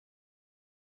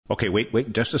Okay,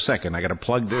 wait, just a second. I gotta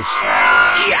plug this.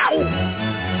 Yow!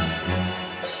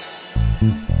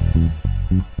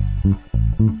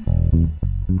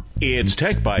 It's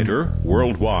TechBiter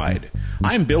Worldwide.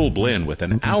 I'm Bill Blinn with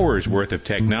an hour's worth of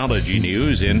technology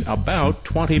news in about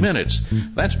 20 minutes.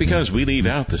 That's because we leave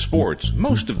out the sports,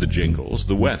 most of the jingles,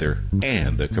 the weather,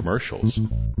 and the commercials.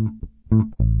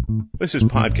 This is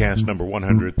podcast number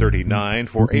 139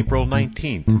 for April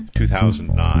 19th,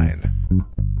 2009.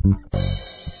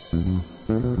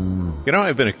 You know,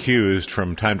 I've been accused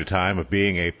from time to time of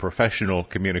being a professional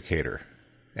communicator,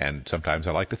 and sometimes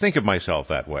I like to think of myself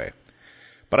that way.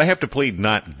 But I have to plead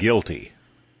not guilty.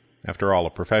 After all,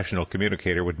 a professional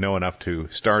communicator would know enough to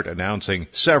start announcing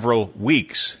several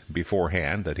weeks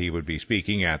beforehand that he would be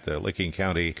speaking at the Licking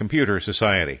County Computer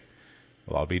Society.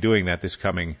 Well, I'll be doing that this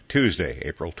coming Tuesday,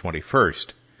 April 21st.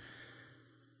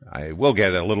 I will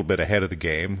get a little bit ahead of the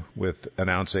game with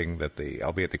announcing that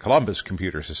I'll be at the Columbus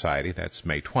Computer Society. That's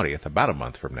May 20th, about a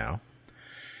month from now.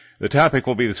 The topic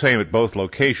will be the same at both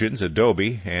locations,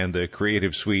 Adobe and the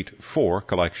Creative Suite 4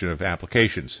 collection of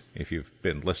applications. If you've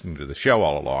been listening to the show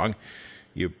all along,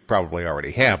 you probably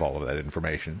already have all of that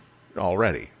information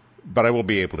already. But I will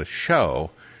be able to show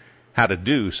how to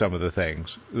do some of the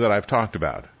things that I've talked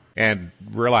about. And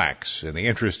relax. In the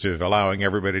interest of allowing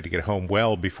everybody to get home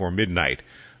well before midnight,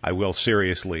 I will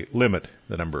seriously limit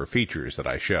the number of features that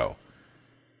I show.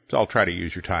 So I'll try to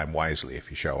use your time wisely if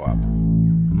you show up.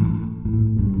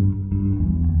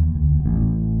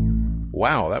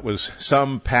 Wow, that was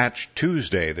some Patch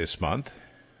Tuesday this month.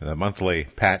 The monthly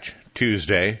Patch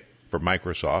Tuesday for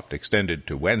Microsoft extended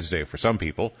to Wednesday for some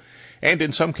people, and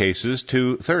in some cases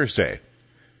to Thursday.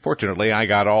 Fortunately, I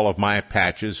got all of my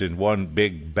patches in one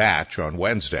big batch on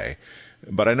Wednesday,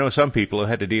 but I know some people have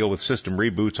had to deal with system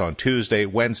reboots on Tuesday,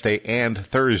 Wednesday, and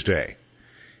Thursday.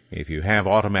 If you have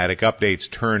automatic updates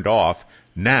turned off,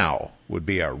 now would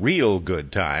be a real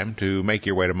good time to make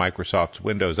your way to Microsoft's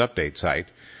Windows Update site.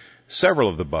 Several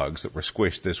of the bugs that were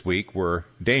squished this week were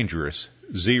dangerous,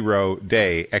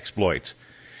 zero-day exploits.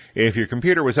 If your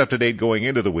computer was up to date going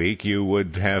into the week, you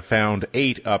would have found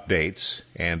 8 updates,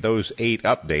 and those 8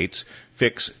 updates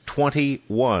fix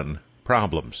 21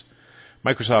 problems.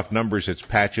 Microsoft numbers its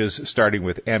patches starting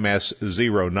with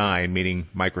MS09, meaning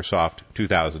Microsoft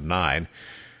 2009,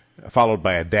 followed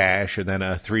by a dash and then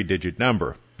a 3-digit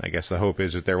number. I guess the hope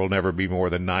is that there will never be more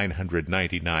than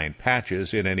 999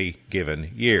 patches in any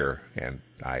given year, and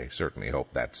I certainly hope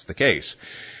that's the case.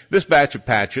 This batch of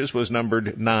patches was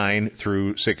numbered 9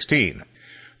 through 16.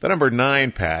 The number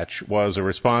 9 patch was a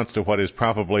response to what is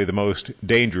probably the most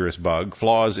dangerous bug.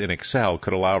 Flaws in Excel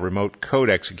could allow remote code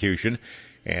execution,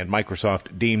 and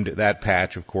Microsoft deemed that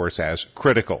patch, of course, as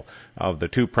critical. Of the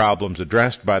 2 problems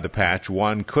addressed by the patch,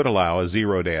 one could allow a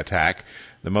zero-day attack.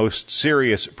 The most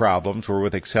serious problems were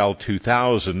with Excel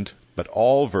 2000, but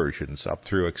all versions up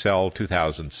through Excel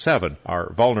 2007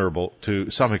 are vulnerable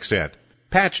to some extent.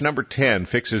 Patch number 10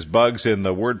 fixes bugs in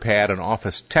the WordPad and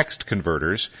Office text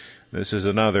converters. This is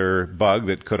another bug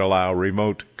that could allow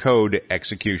remote code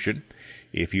execution.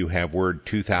 If you have Word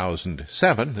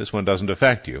 2007, this one doesn't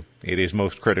affect you. It is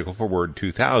most critical for Word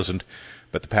 2000,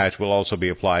 but the patch will also be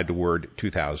applied to Word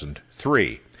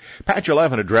 2003. Patch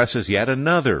 11 addresses yet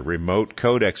another remote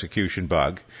code execution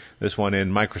bug, this one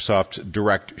in Microsoft's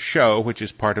Direct Show, which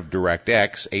is part of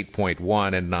DirectX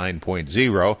 8.1 and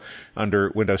 9.0 under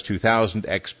Windows 2000,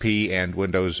 XP, and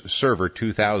Windows Server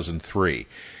 2003.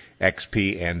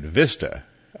 XP and Vista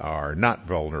are not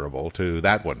vulnerable to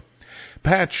that one.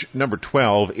 Patch number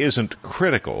 12 isn't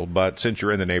critical, but since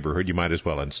you're in the neighborhood, you might as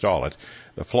well install it.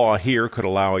 The flaw here could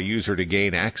allow a user to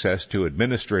gain access to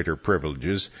administrator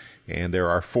privileges, and there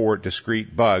are 4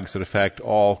 discrete bugs that affect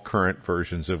all current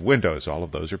versions of Windows. All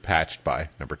of those are patched by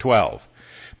number 12.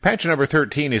 Patch number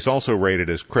 13 is also rated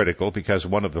as critical because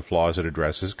one of the flaws it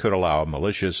addresses could allow a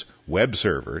malicious web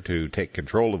server to take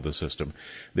control of the system.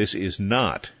 This is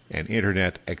not an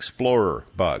Internet Explorer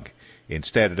bug.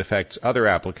 Instead, it affects other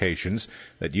applications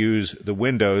that use the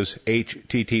Windows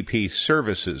HTTP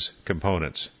services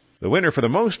components. The winner for the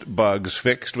most bugs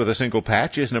fixed with a single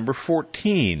patch is number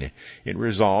 14. It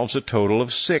resolves a total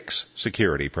of 6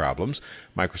 security problems.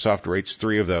 Microsoft rates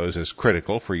 3 of those as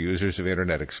critical for users of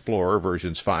Internet Explorer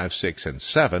versions 5, 6, and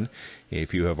 7.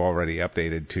 If you have already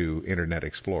updated to Internet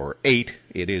Explorer 8,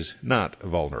 it is not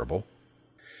vulnerable.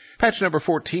 Patch number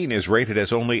 14 is rated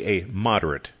as only a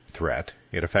moderate threat.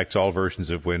 It affects all versions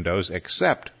of Windows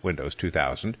except Windows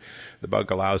 2000. The bug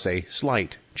allows a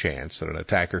slight chance that an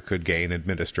attacker could gain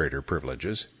administrator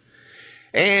privileges.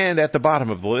 And at the bottom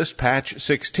of the list, patch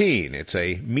 16. It's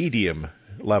a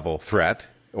medium-level threat,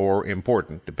 or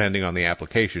important, depending on the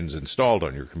applications installed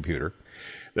on your computer.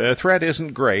 The thread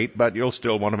isn't great, but you'll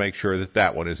still want to make sure that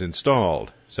that one is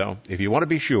installed. So, if you want to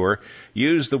be sure,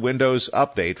 use the Windows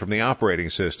Update from the operating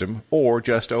system, or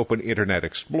just open Internet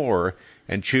Explorer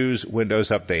and choose Windows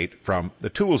Update from the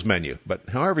Tools menu. But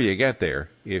however you get there,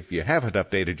 if you haven't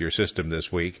updated your system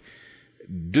this week,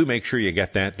 do make sure you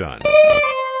get that done.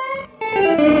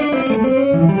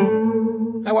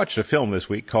 I watched a film this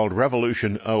week called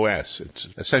Revolution OS. It's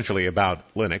essentially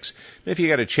about Linux. If you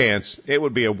get a chance, it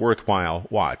would be a worthwhile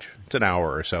watch. It's an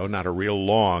hour or so, not a real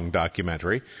long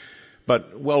documentary,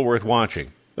 but well worth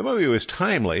watching. The movie was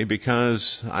timely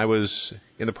because I was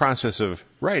in the process of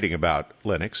writing about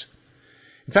Linux.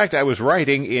 In fact, I was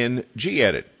writing in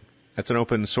gedit. That's an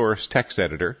open source text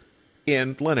editor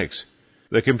in Linux.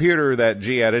 The computer that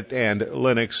gedit and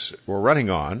Linux were running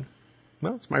on,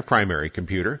 well, it's my primary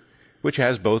computer, which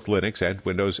has both Linux and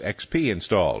Windows XP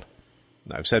installed.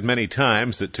 I've said many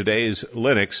times that today's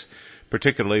Linux,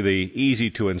 particularly the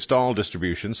easy-to-install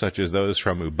distributions such as those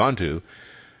from Ubuntu,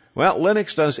 well,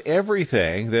 Linux does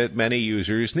everything that many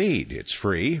users need. It's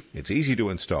free, it's easy to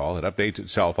install, it updates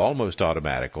itself almost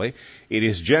automatically, it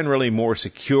is generally more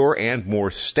secure and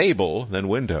more stable than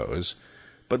Windows,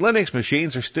 but Linux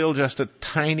machines are still just a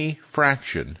tiny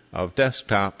fraction of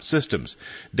desktop systems.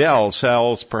 Dell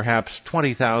sells perhaps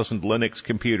 20,000 Linux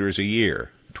computers a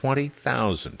year.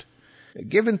 20,000.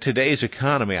 Given today's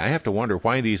economy, I have to wonder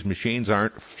why these machines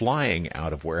aren't flying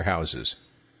out of warehouses.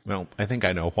 Well, I think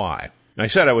I know why. I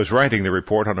said I was writing the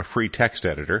report on a free text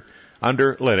editor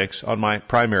under Linux on my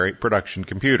primary production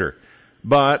computer.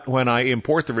 But when I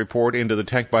import the report into the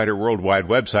TechBiter Worldwide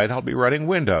website, I'll be running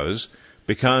Windows,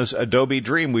 because Adobe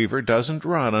Dreamweaver doesn't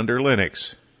run under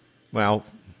Linux. Well,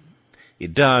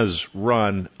 it does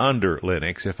run under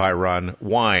Linux if I run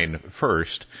Wine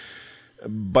first.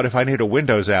 But if I need a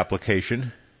Windows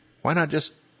application, why not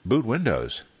just boot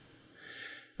Windows?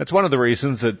 That's one of the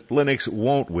reasons that Linux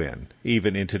won't win,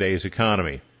 even in today's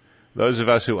economy. Those of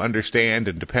us who understand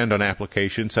and depend on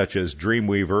applications such as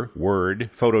Dreamweaver, Word,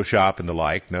 Photoshop, and the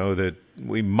like know that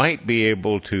we might be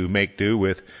able to make do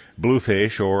with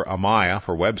Bluefish or Amaya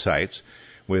for websites,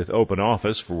 with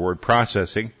OpenOffice for word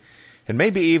processing, and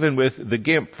maybe even with the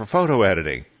GIMP for photo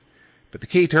editing. But the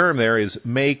key term there is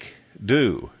make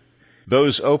do.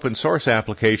 Those open source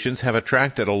applications have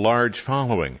attracted a large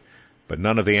following, but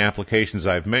none of the applications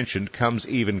I've mentioned comes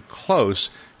even close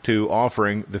to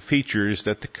offering the features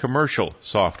that the commercial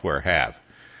software have.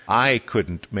 I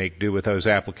couldn't make do with those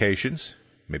applications.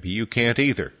 Maybe you can't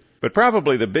either. But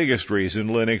probably the biggest reason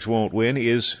Linux won't win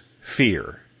is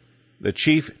fear. The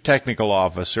chief technical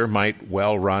officer might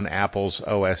well run Apple's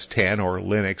OS X or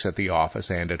Linux at the office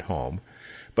and at home,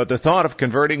 but the thought of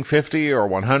converting 50 or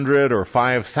 100 or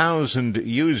 5,000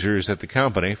 users at the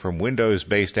company from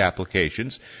Windows-based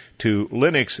applications to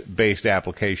Linux-based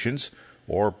applications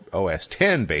or OS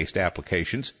X-based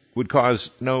applications would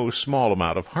cause no small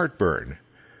amount of heartburn.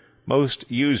 Most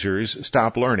users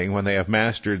stop learning when they have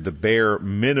mastered the bare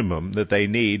minimum that they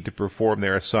need to perform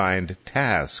their assigned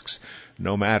tasks.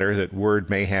 No matter that Word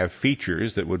may have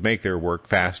features that would make their work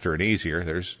faster and easier,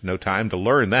 there's no time to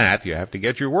learn that. You have to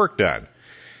get your work done.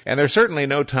 And there's certainly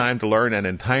no time to learn an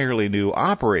entirely new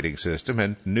operating system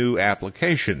and new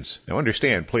applications. Now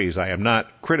understand, please, I am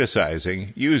not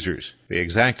criticizing users. The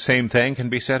exact same thing can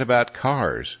be said about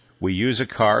cars. We use a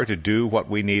car to do what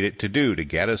we need it to do, to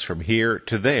get us from here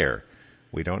to there.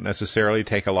 We don't necessarily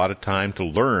take a lot of time to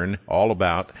learn all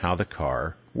about how the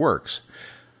car works.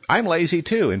 I'm lazy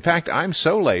too. In fact, I'm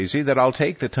so lazy that I'll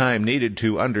take the time needed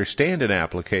to understand an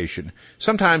application.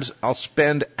 Sometimes I'll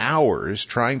spend hours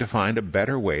trying to find a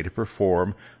better way to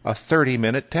perform a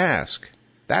 30-minute task.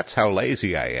 That's how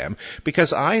lazy I am,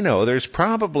 because I know there's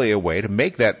probably a way to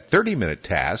make that 30-minute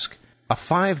task a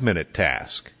 5-minute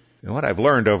task. And what I've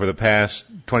learned over the past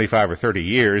 25 or 30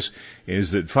 years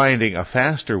is that finding a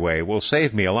faster way will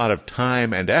save me a lot of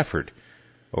time and effort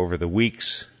over the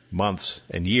weeks, months,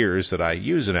 and years that I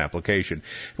use an application.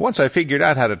 Once I figured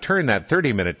out how to turn that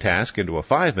 30-minute task into a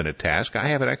 5-minute task, I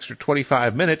have an extra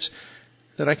 25 minutes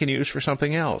that I can use for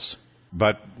something else.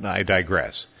 But I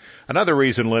digress. Another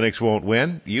reason Linux won't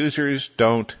win, users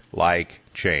don't like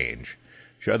change.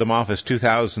 Show them Office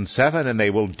 2007 and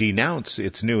they will denounce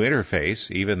its new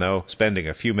interface, even though spending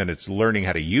a few minutes learning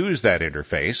how to use that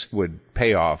interface would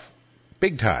pay off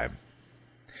big time.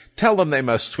 Tell them they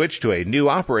must switch to a new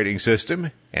operating system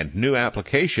and new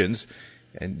applications,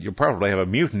 and you'll probably have a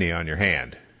mutiny on your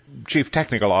hand. Chief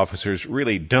technical officers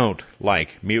really don't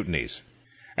like mutinies.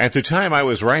 At the time I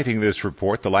was writing this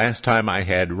report, the last time I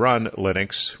had run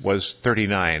Linux was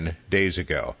 39 days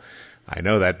ago. I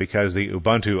know that because the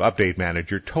Ubuntu Update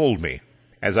Manager told me.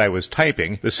 As I was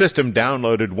typing, the system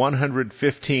downloaded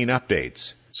 115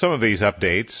 updates. Some of these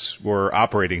updates were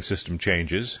operating system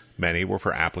changes. Many were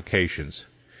for applications.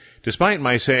 Despite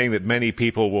my saying that many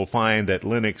people will find that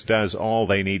Linux does all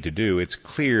they need to do, it's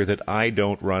clear that I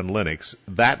don't run Linux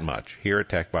that much here at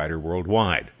TechByter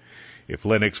Worldwide. If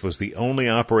Linux was the only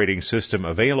operating system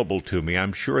available to me,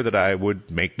 I'm sure that I would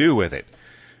make do with it.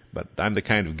 But I'm the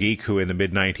kind of geek who in the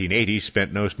mid-1980s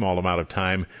spent no small amount of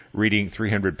time reading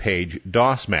 300-page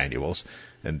DOS manuals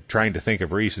and trying to think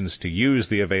of reasons to use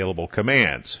the available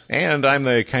commands. And I'm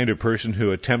the kind of person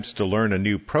who attempts to learn a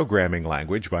new programming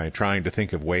language by trying to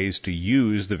think of ways to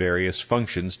use the various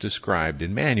functions described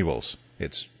in manuals.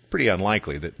 It's pretty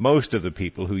unlikely that most of the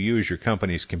people who use your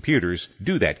company's computers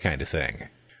do that kind of thing.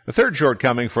 The third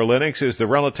shortcoming for Linux is the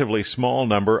relatively small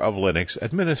number of Linux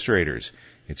administrators.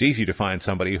 It's easy to find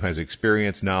somebody who has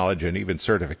experience, knowledge, and even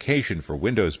certification for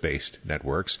Windows-based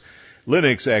networks.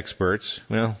 Linux experts,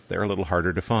 well, they're a little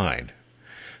harder to find.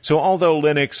 So although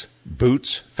Linux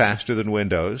boots faster than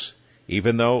Windows,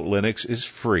 even though Linux is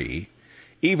free,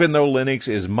 even though Linux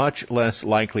is much less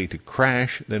likely to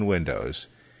crash than Windows,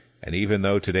 and even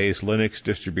though today's Linux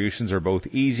distributions are both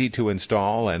easy to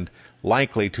install and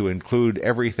likely to include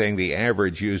everything the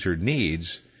average user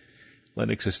needs,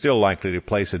 Linux is still likely to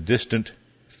place a distant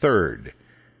third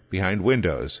behind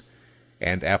Windows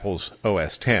and Apple's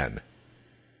OS X.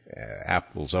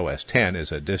 Apple's OS X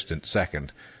is a distant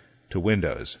second to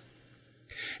Windows.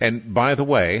 And by the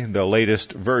way, the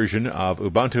latest version of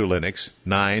Ubuntu Linux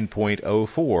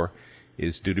 9.04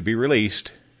 is due to be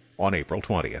released on April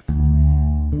 20th.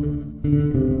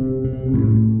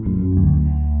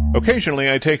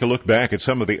 Occasionally I take a look back at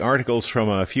some of the articles from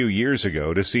a few years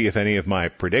ago to see if any of my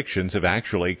predictions have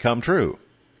actually come true.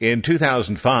 In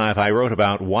 2005, I wrote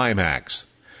about WiMAX.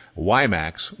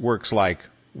 WiMAX works like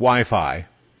Wi-Fi,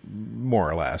 more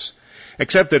or less,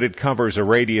 except that it covers a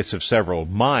radius of several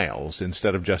miles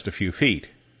instead of just a few feet.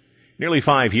 Nearly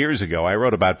 5 years ago, I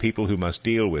wrote about people who must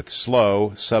deal with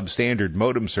slow, substandard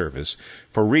modem service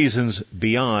for reasons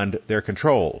beyond their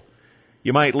control.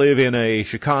 You might live in a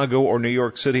Chicago or New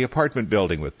York City apartment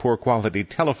building with poor quality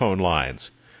telephone lines.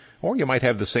 Or you might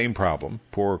have the same problem,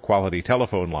 poor quality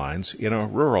telephone lines, in a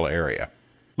rural area.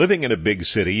 Living in a big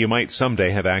city, you might someday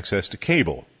have access to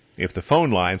cable. If the phone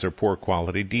lines are poor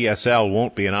quality, DSL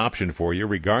won't be an option for you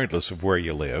regardless of where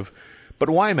you live. But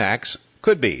WiMAX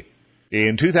could be.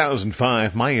 In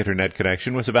 2005, my internet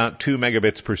connection was about 2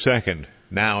 megabits per second.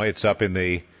 Now it's up in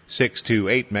the 6 to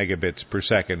 8 megabits per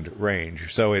second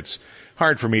range. So it's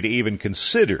hard for me to even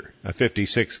consider a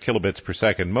 56 kilobits per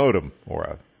second modem or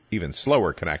a even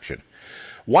slower connection.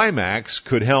 WiMAX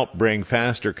could help bring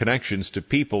faster connections to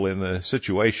people in the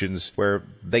situations where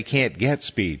they can't get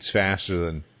speeds faster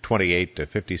than 28 to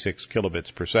 56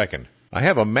 kilobits per second. I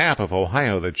have a map of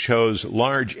Ohio that shows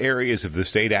large areas of the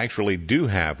state actually do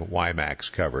have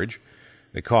WiMAX coverage.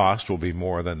 The cost will be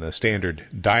more than the standard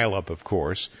dial-up, of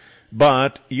course,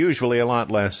 but usually a lot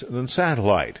less than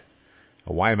satellite.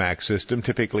 A WiMAX system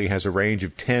typically has a range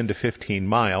of 10 to 15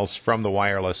 miles from the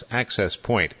wireless access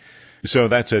point. So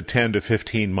that's a 10 to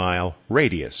 15 mile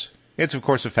radius. It's of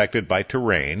course affected by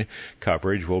terrain.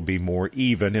 Coverage will be more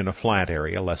even in a flat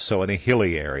area, less so in a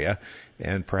hilly area,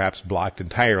 and perhaps blocked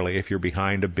entirely if you're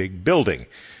behind a big building.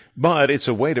 But it's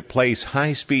a way to place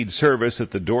high-speed service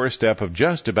at the doorstep of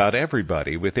just about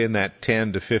everybody within that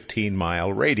 10 to 15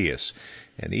 mile radius.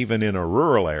 And even in a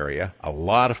rural area, a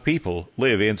lot of people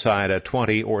live inside a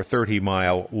 20 or 30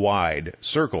 mile wide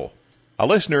circle. A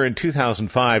listener in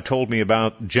 2005 told me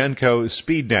about Genco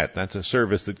SpeedNet. That's a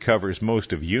service that covers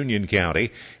most of Union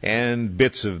County and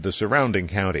bits of the surrounding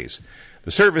counties.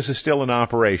 The service is still in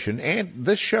operation, and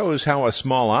this shows how a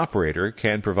small operator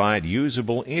can provide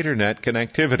usable Internet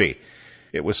connectivity.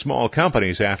 It was small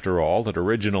companies, after all, that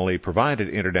originally provided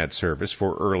Internet service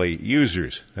for early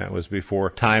users. That was before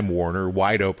Time Warner,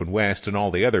 Wide Open West, and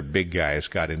all the other big guys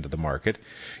got into the market.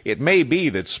 It may be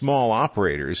that small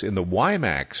operators in the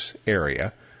WiMAX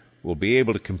area will be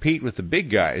able to compete with the big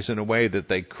guys in a way that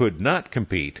they could not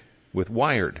compete with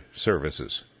wired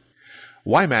services.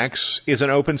 WiMAX is an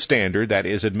open standard that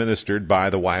is administered by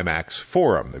the WiMAX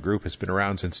Forum. The group has been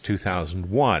around since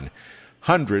 2001.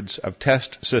 Hundreds of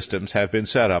test systems have been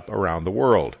set up around the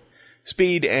world.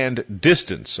 Speed and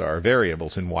distance are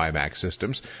variables in WiMAX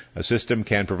systems. A system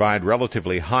can provide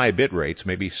relatively high bit rates,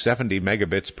 maybe 70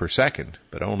 megabits per second,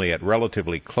 but only at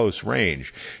relatively close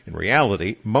range. In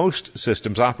reality, most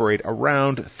systems operate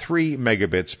around 3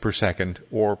 megabits per second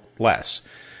or less.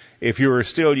 If you are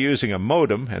still using a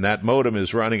modem and that modem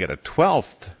is running at a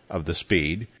 12th of the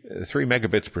speed, 3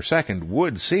 megabits per second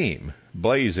would seem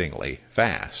blazingly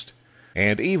fast.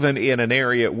 And even in an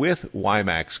area with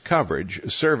WiMAX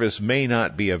coverage, service may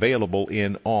not be available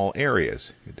in all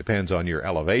areas. It depends on your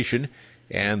elevation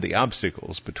and the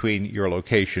obstacles between your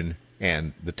location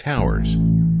and the towers.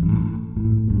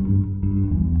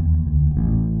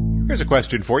 Here's a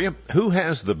question for you. Who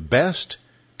has the best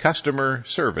customer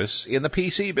service in the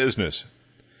PC business?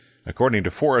 According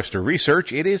to Forrester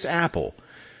Research, it is Apple.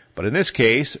 But in this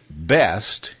case,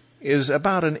 best is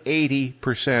about an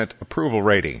 80% approval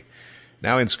rating.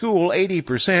 Now in school,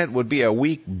 80% would be a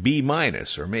weak B-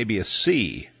 or maybe a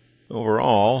C.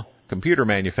 Overall, computer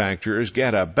manufacturers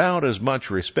get about as much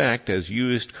respect as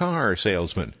used car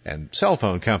salesmen and cell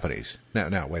phone companies.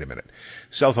 Now, wait a minute.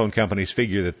 Cell phone companies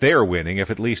figure that they're winning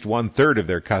if at least 1/3 of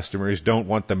their customers don't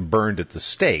want them burned at the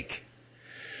stake.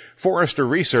 Forrester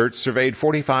Research surveyed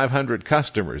 4,500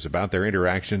 customers about their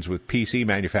interactions with PC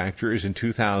manufacturers in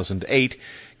 2008.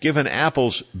 Given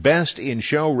Apple's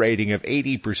best-in-show rating of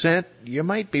 80%, you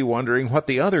might be wondering what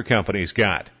the other companies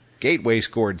got. Gateway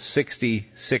scored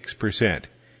 66%,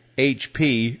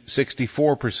 HP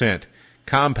 64%,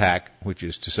 Compaq, which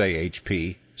is to say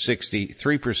HP,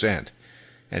 63%,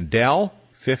 and Dell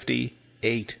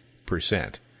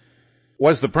 58%.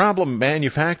 Was the problem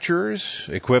manufacturers,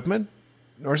 equipment,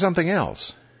 or something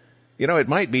else? You know, it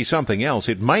might be something else.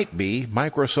 It might be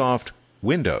Microsoft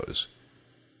Windows.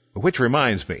 Which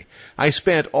reminds me, I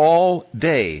spent all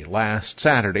day last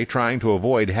Saturday trying to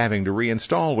avoid having to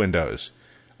reinstall Windows.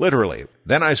 Literally.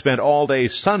 Then I spent all day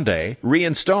Sunday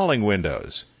reinstalling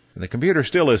Windows. And the computer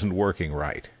still isn't working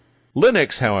right.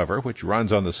 Linux, however, which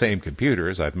runs on the same computer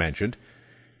as I've mentioned,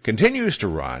 continues to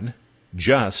run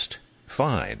just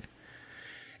fine.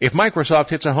 If Microsoft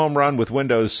hits a home run with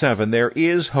Windows 7, there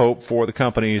is hope for the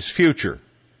company's future.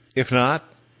 If not,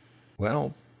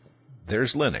 well,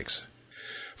 there's Linux.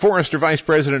 Forrester Vice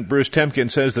President Bruce Temkin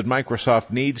says that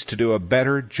Microsoft needs to do a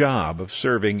better job of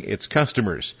serving its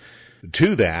customers.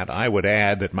 To that, I would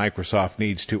add that Microsoft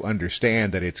needs to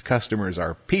understand that its customers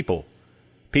are people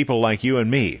like you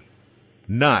and me,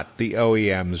 not the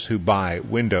OEMs who buy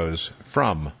Windows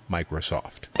from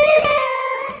Microsoft.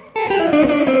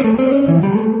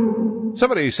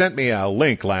 Somebody sent me a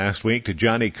link last week to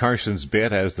Johnny Carson's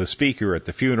bit as the speaker at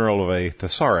the funeral of a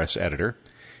thesaurus editor.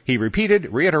 He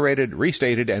repeated, reiterated,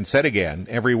 restated, and said again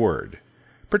every word,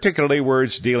 particularly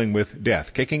words dealing with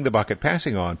death, kicking the bucket,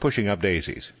 passing on, pushing up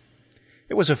daisies.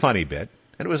 It was a funny bit,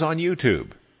 and it was on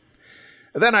YouTube.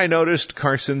 Then I noticed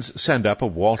Carson's send-up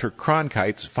of Walter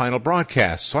Cronkite's final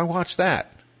broadcast, so I watched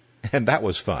that, and that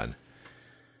was fun.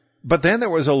 But then there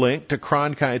was a link to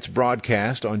Cronkite's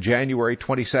broadcast on January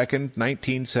 22nd,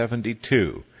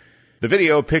 1972. The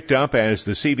video picked up as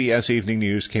the CBS Evening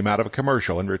News came out of a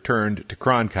commercial and returned to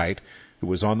Cronkite, who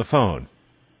was on the phone.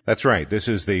 That's right, this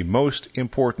is the most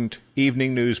important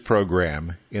evening news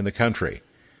program in the country.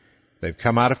 They've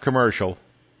come out of commercial,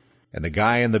 and the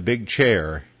guy in the big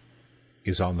chair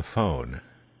is on the phone.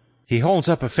 He holds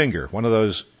up a finger, one of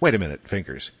those wait a minute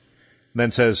fingers, and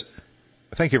then says,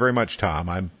 "Thank you very much, Tom.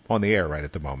 I'm on the air right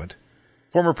at the moment."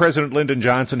 Former President Lyndon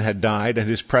Johnson had died, and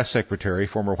his press secretary,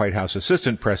 former White House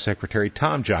Assistant Press Secretary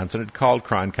Tom Johnson, had called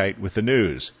Cronkite with the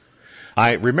news.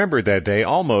 I remembered that day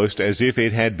almost as if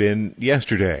it had been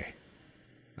yesterday.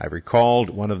 I recalled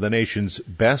one of the nation's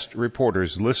best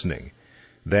reporters listening,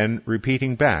 then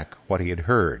repeating back what he had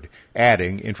heard,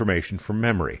 adding information from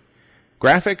memory.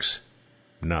 Graphics?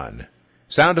 None.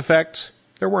 Sound effects?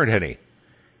 There weren't any.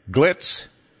 Glitz?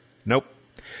 Nope.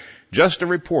 Just a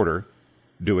reporter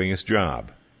doing his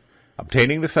job,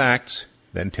 obtaining the facts,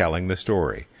 then telling the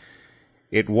story.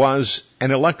 It was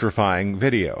an electrifying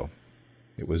video.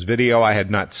 It was video I had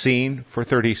not seen for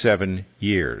 37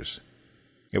 years.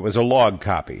 It was a log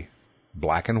copy,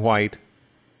 black and white.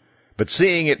 But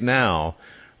seeing it now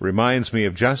reminds me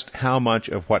of just how much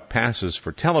of what passes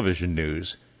for television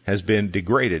news has been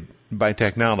degraded by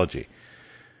technology.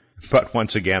 But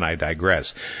once again, I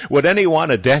digress. Would anyone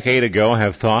a decade ago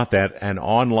have thought that an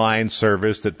online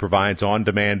service that provides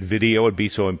on-demand video would be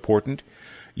so important?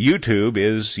 YouTube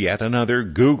is yet another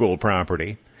Google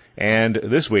property. And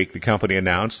this week, the company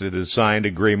announced it has signed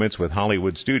agreements with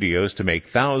Hollywood studios to make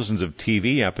thousands of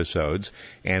TV episodes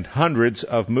and hundreds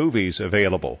of movies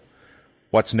available.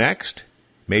 What's next?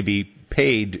 Maybe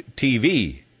paid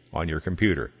TV on your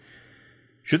computer.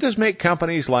 Should this make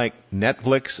companies like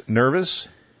Netflix nervous?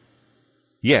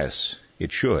 Yes,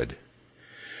 it should.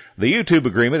 The YouTube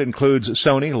agreement includes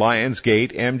Sony,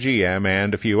 Lionsgate, MGM,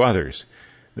 and a few others.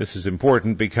 This is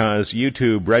important because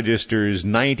YouTube registers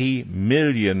 90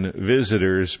 million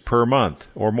visitors per month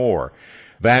or more.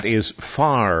 That is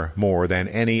far more than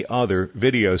any other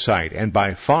video site, and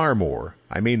by far more,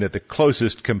 I mean that the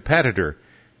closest competitor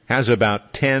has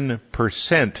about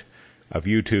 10% of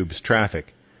YouTube's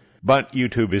traffic. But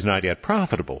YouTube is not yet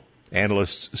profitable.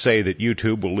 Analysts say that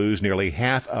YouTube will lose nearly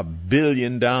 $500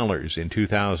 million in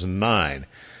 2009.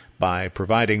 By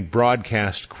providing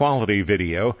broadcast quality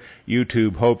video,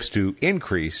 YouTube hopes to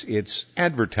increase its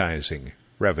advertising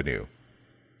revenue.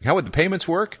 How would the payments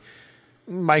work?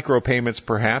 Micropayments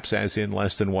perhaps, as in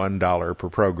less than $1 per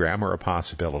program, are a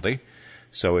possibility.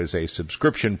 So is a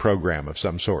subscription program of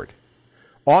some sort.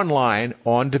 Online,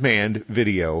 on-demand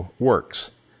video works.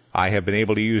 I have been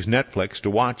able to use Netflix to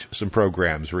watch some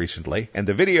programs recently, and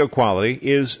the video quality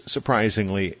is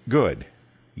surprisingly good.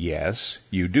 Yes,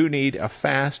 you do need a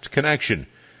fast connection,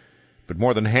 but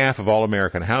more than half of all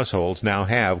American households now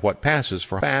have what passes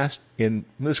for fast in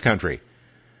this country.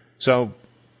 So,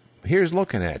 here's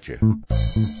looking at you.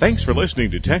 Thanks for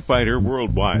listening to TechBiter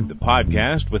Worldwide, the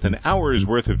podcast with an hour's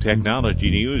worth of technology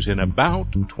news in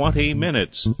about 20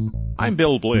 minutes. I'm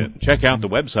Bill Blinn. Check out the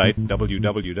website,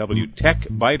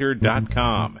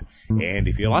 www.techbiter.com. And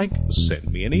if you like,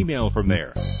 send me an email from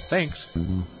there. Thanks.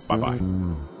 Bye-bye.